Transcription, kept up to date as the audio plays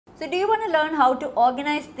So do you want to learn how to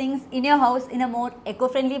organize things in your house in a more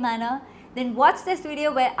eco-friendly manner? Then watch this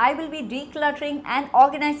video where I will be decluttering and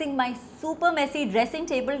organizing my super messy dressing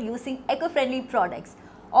table using eco-friendly products.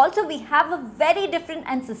 Also, we have a very different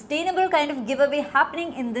and sustainable kind of giveaway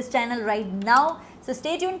happening in this channel right now. So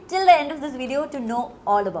stay tuned till the end of this video to know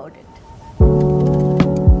all about it.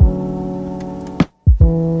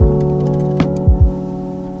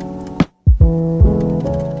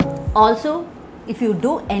 Also, if you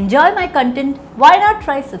do enjoy my content, why not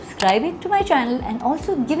try subscribing to my channel and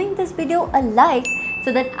also giving this video a like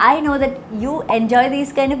so that I know that you enjoy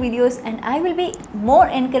these kind of videos and I will be more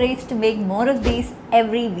encouraged to make more of these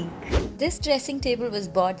every week. This dressing table was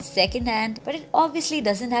bought second hand, but it obviously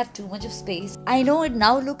doesn't have too much of space. I know it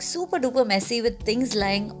now looks super duper messy with things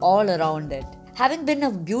lying all around it. Having been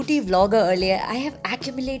a beauty vlogger earlier, I have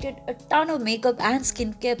accumulated a ton of makeup and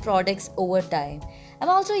skincare products over time. I'm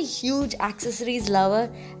also a huge accessories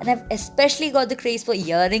lover and I've especially got the craze for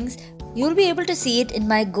earrings. You'll be able to see it in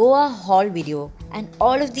my Goa haul video, and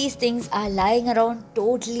all of these things are lying around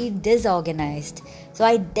totally disorganized. So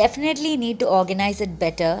I definitely need to organize it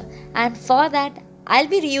better, and for that I'll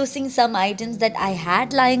be reusing some items that I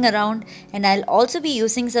had lying around, and I'll also be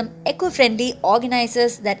using some eco-friendly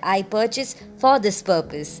organizers that I purchased for this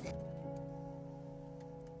purpose.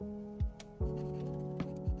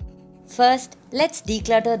 First, let's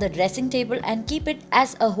declutter the dressing table and keep it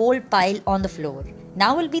as a whole pile on the floor.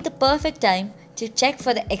 Now will be the perfect time to check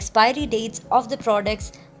for the expiry dates of the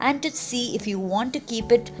products and to see if you want to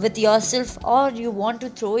keep it with yourself or you want to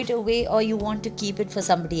throw it away or you want to keep it for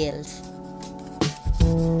somebody else.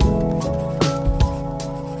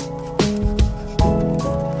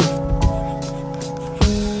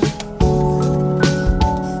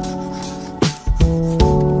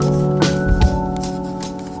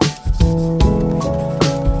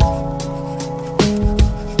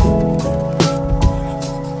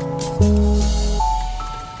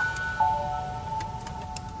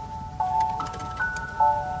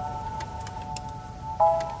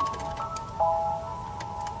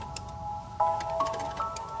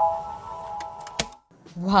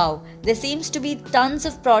 Wow, there seems to be tons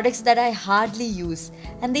of products that I hardly use,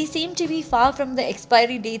 and they seem to be far from the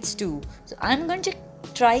expiry dates too. So I'm going to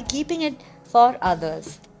try keeping it for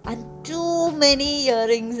others. And too many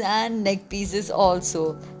earrings and neck pieces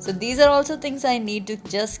also. So these are also things I need to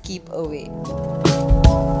just keep away.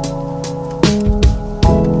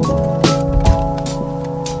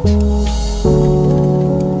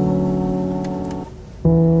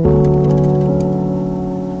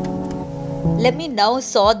 Let me now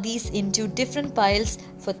sort these into different piles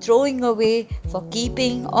for throwing away, for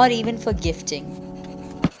keeping, or even for gifting.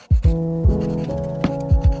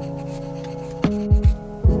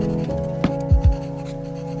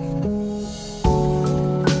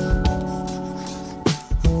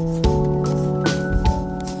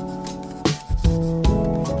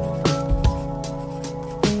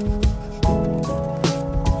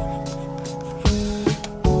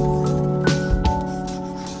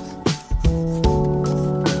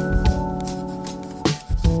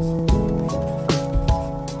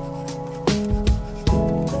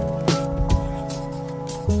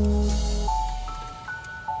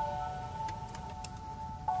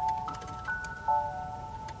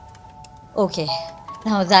 Okay,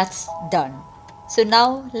 now that's done. So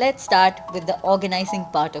now let's start with the organizing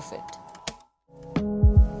part of it.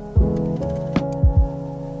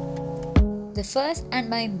 The first and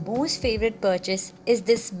my most favorite purchase is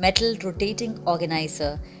this metal rotating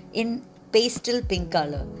organizer in pastel pink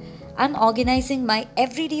color. I'm organizing my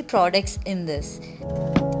everyday products in this.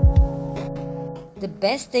 The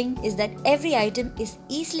best thing is that every item is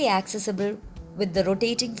easily accessible with the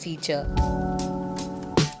rotating feature.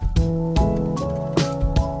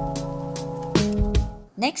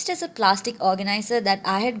 Next is a plastic organizer that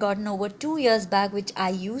I had gotten over 2 years back, which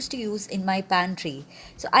I used to use in my pantry.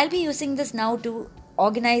 So I'll be using this now to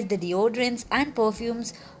organize the deodorants and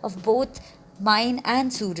perfumes of both mine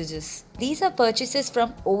and Suraj's. These are purchases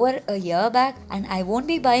from over a year back, and I won't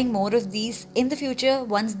be buying more of these in the future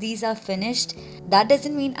once these are finished. That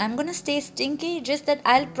doesn't mean I'm gonna stay stinky, just that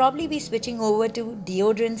I'll probably be switching over to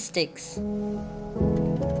deodorant sticks.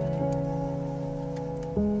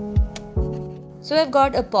 So I've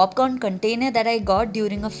got a popcorn container that I got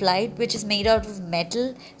during a flight, which is made out of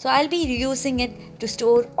metal. So I'll be reusing it to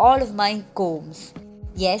store all of my combs.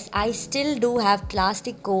 Yes, I still do have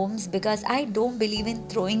plastic combs because I don't believe in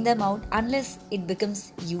throwing them out unless it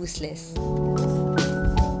becomes useless.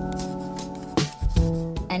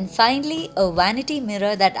 And finally, a vanity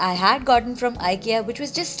mirror that I had gotten from IKEA, which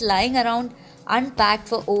was just lying around unpacked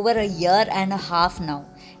for over a year and a half now.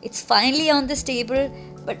 It's finally on this table,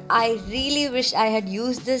 but I really wish I had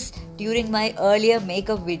used this during my earlier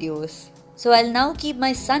makeup videos. So I'll now keep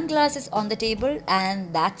my sunglasses on the table,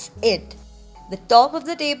 and that's it. The top of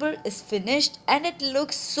the table is finished and it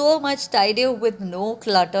looks so much tidier with no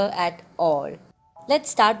clutter at all. Let's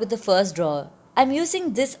start with the first drawer. I'm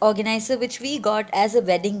using this organizer which we got as a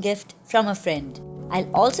wedding gift from a friend. I'll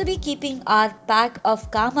also be keeping our pack of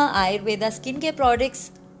Kama Ayurveda skincare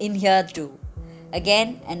products in here too.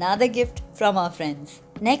 Again, another gift from our friends.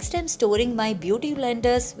 Next, I'm storing my beauty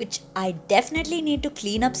blenders which I definitely need to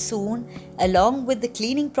clean up soon, along with the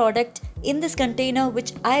cleaning product in this container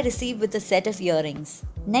which I received with a set of earrings.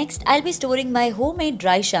 Next, I'll be storing my homemade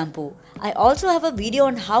dry shampoo. I also have a video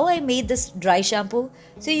on how I made this dry shampoo,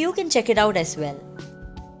 so you can check it out as well.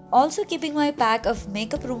 Also keeping my pack of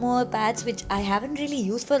makeup remover pads which I haven't really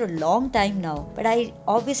used for a long time now, but I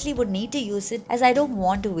obviously would need to use it as I don't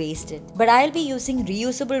want to waste it. But I'll be using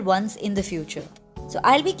reusable ones in the future. So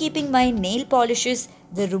I'll be keeping my nail polishes,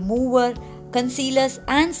 the remover, concealers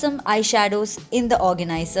and some eyeshadows in the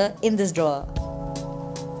organizer in this drawer.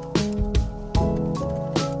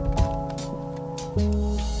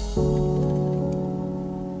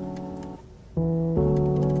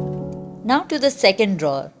 Now to the second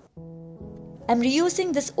drawer. I'm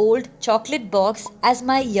reusing this old chocolate box as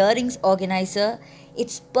my earrings organizer.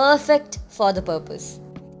 It's perfect for the purpose.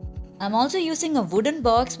 I'm also using a wooden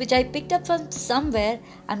box which I picked up from somewhere,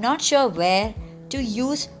 I'm not sure where, to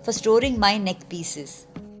use for storing my neck pieces.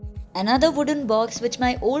 Another wooden box which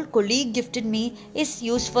my old colleague gifted me is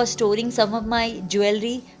used for storing some of my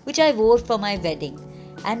jewelry which I wore for my wedding.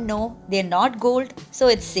 And no, they're not gold, so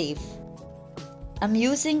it's safe. I'm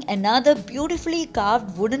using another beautifully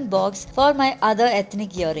carved wooden box for my other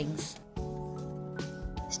ethnic earrings.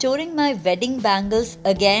 Storing my wedding bangles,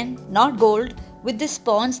 again not gold, with the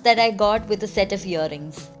sponge that I got with a set of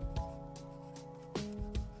earrings.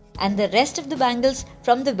 And the rest of the bangles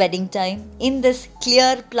from the wedding time in this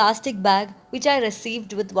clear plastic bag which I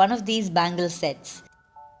received with one of these bangle sets.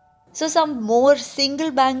 So some more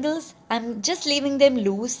single bangles, I'm just leaving them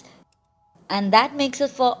loose. And that makes it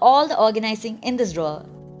for all the organizing in this drawer.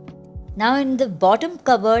 Now in the bottom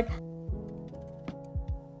cupboard,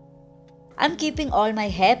 I'm keeping all my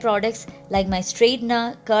hair products like my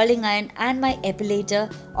straightener, curling iron and my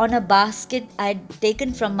epilator on a basket I'd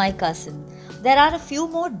taken from my cousin. There are a few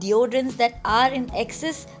more deodorants that are in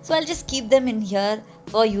excess, so I'll just keep them in here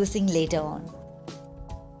for using later on.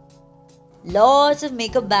 Lots of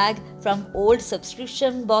makeup bag from old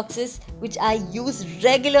subscription boxes which I use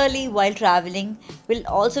regularly while traveling will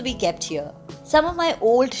also be kept here. Some of my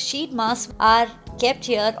old sheet masks are kept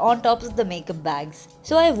here on top of the makeup bags.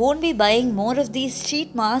 So I won't be buying more of these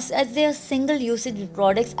sheet masks as they are single usage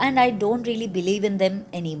products and I don't really believe in them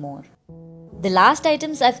anymore. The last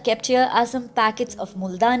items I've kept here are some packets of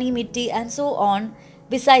Muldani Mitti and so on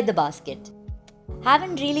beside the basket.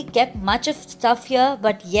 Haven't really kept much of stuff here,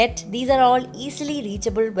 but yet these are all easily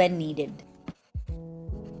reachable when needed.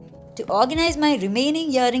 To organize my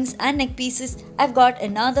remaining earrings and neck pieces, I've got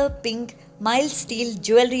another pink mild steel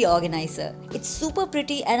jewelry organizer. It's super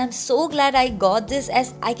pretty and I'm so glad I got this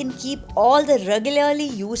as I can keep all the regularly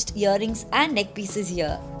used earrings and neck pieces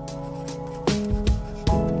here.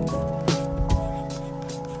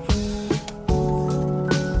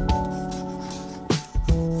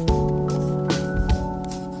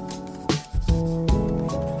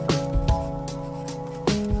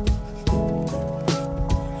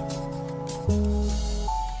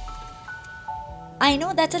 I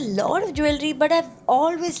know that's a lot of jewelry, but I've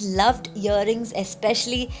always loved earrings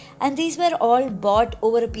especially, and these were all bought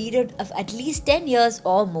over a period of at least 10 years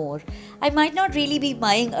or more. I might not really be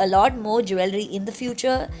buying a lot more jewelry in the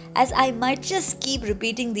future as I might just keep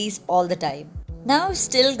repeating these all the time. Now I've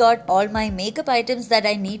still got all my makeup items that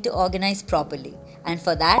I need to organize properly, and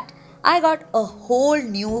for that I got a whole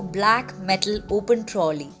new black metal open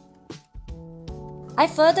trolley. I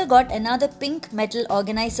further got another pink metal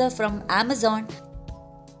organizer from Amazon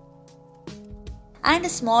and a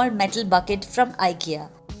small metal bucket from IKEA.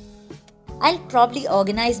 I'll probably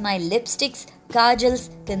organize my lipsticks, kajals,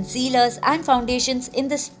 concealers and foundations in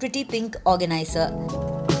this pretty pink organizer.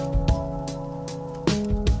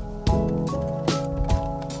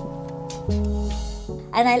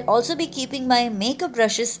 And I'll also be keeping my makeup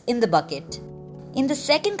brushes in the bucket. In the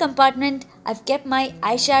second compartment, I've kept my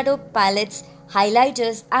eyeshadow palettes,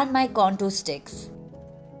 highlighters and my contour sticks.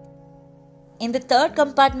 In the third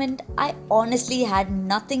compartment, I honestly had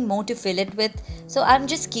nothing more to fill it with, so I'm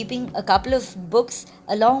just keeping a couple of books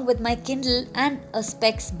along with my Kindle and a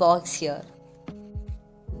specs box here.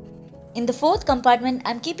 In the fourth compartment,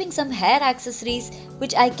 I'm keeping some hair accessories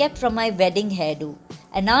which I kept from my wedding hairdo.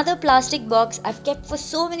 Another plastic box I've kept for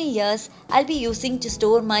so many years I'll be using to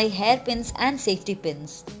store my hairpins and safety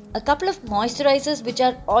pins. A couple of moisturizers which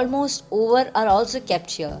are almost over are also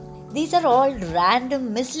kept here. These are all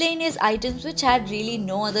random miscellaneous items which had really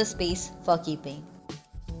no other space for keeping.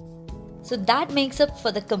 So that makes up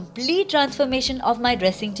for the complete transformation of my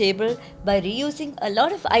dressing table by reusing a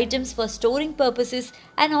lot of items for storing purposes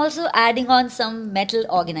and also adding on some metal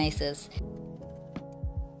organizers.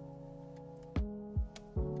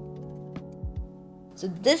 So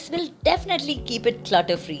this will definitely keep it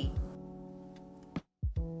clutter free.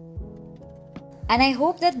 And I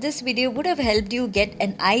hope that this video would have helped you get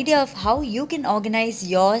an idea of how you can organize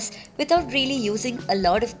yours without really using a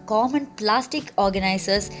lot of common plastic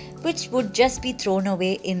organizers which would just be thrown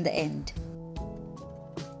away in the end.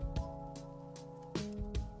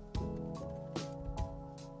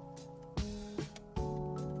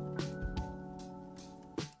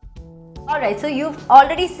 Alright, so you've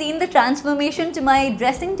already seen the transformation to my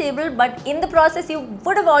dressing table, but in the process you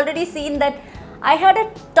would have already seen that I had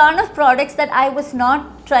a ton of products that I was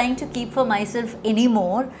not trying to keep for myself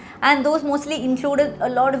anymore, and those mostly included a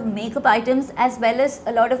lot of makeup items as well as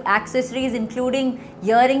a lot of accessories including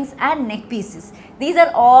earrings and neck pieces. These are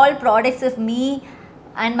all products of me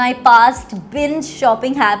and my past binge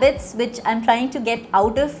shopping habits which I'm trying to get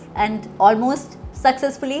out of, and almost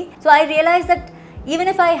successfully. So I realized that even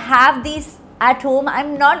if I have these at home,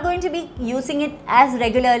 I'm not going to be using it as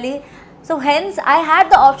regularly. So hence I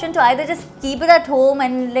had the option to either just keep it at home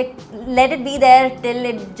and let it be there till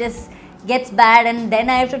it just gets bad and then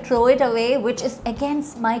I have to throw it away, which is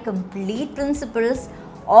against my complete principles,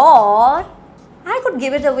 or I could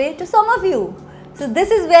give it away to some of you. So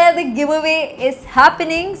this is where the giveaway is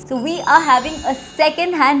happening. So we are having a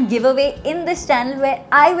second-hand giveaway in this channel where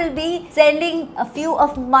I will be sending a few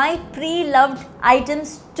of my pre-loved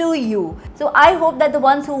items to you. So I hope that the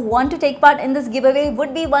ones who want to take part in this giveaway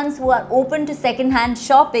would be ones who are open to second-hand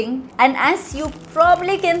shopping. And as you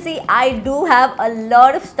probably can see, I do have a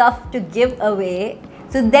lot of stuff to give away.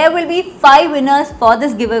 So there will be 5 winners for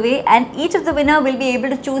this giveaway, and each of the winner will be able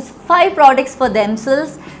to choose 5 products for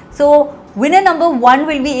themselves. So winner number 1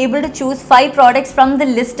 will be able to choose 5 products from the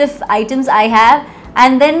list of items I have,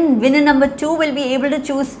 and then winner number 2 will be able to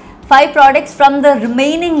choose 5 products from the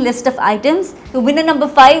remaining list of items. So winner number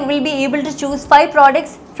 5 will be able to choose 5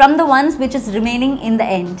 products from the ones which is remaining in the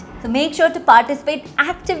end. So make sure to participate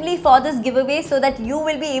actively for this giveaway so that you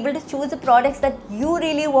will be able to choose the products that you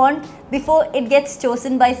really want before it gets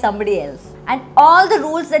chosen by somebody else. And all the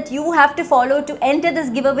rules that you have to follow to enter this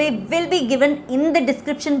giveaway will be given in the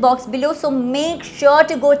description box below, so make sure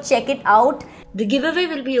to go check it out. The giveaway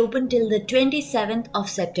will be open till the 27th of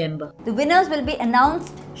September. The winners will be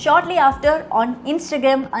announced shortly after on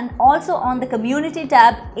Instagram and also on the community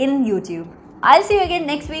tab in YouTube. I'll see you again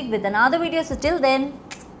next week with another video, so till then,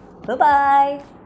 bye-bye.